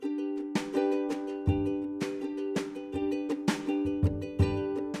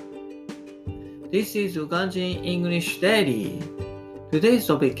This is Ugandan English Daily. Today's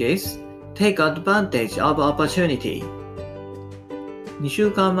topic is Take advantage of opportunity. 2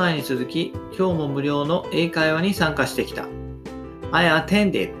週間前に続き、今日も無料の英会話に参加してきた。I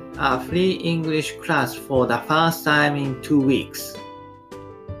attended a free English class for the first time in 2 weeks.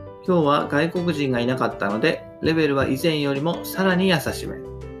 今日は外国人がいなかったので、レベルは以前よりもさらに優しめ。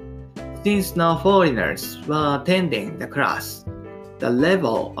Since no foreigners were attending the class, the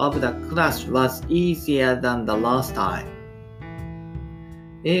level of the class was easier than the last time.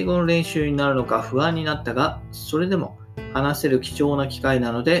 英語の練習になるのか不安になったが、それでも話せる貴重な機会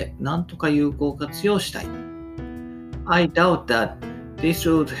なので、なんとか有効活用したい。I doubt that this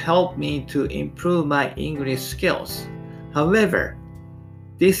would help me to improve my English skills. However,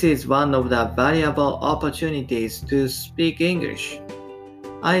 this is one of the valuable opportunities to speak English.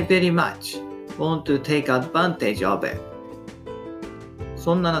 I very much want to take advantage of it.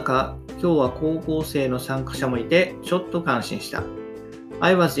 そんな中、今日は高校生の参加者もいて、ちょっと感心した。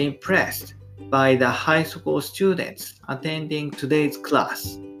I was impressed by the high school students attending today's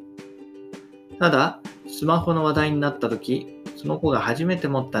class. ただ、スマホの話題になったとき、その子が初めて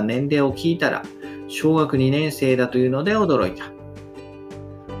持った年齢を聞いたら、小学2年生だというので驚いた。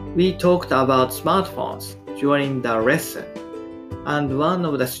We talked about smartphones during the lesson, and one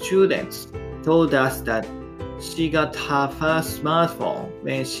of the students told us that she got her first smartphone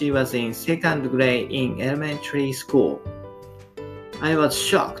when she was in second grade in elementary school. I was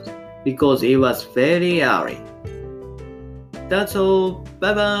shocked because it was very early. That's all.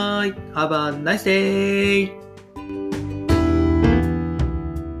 Bye bye. Have a nice day.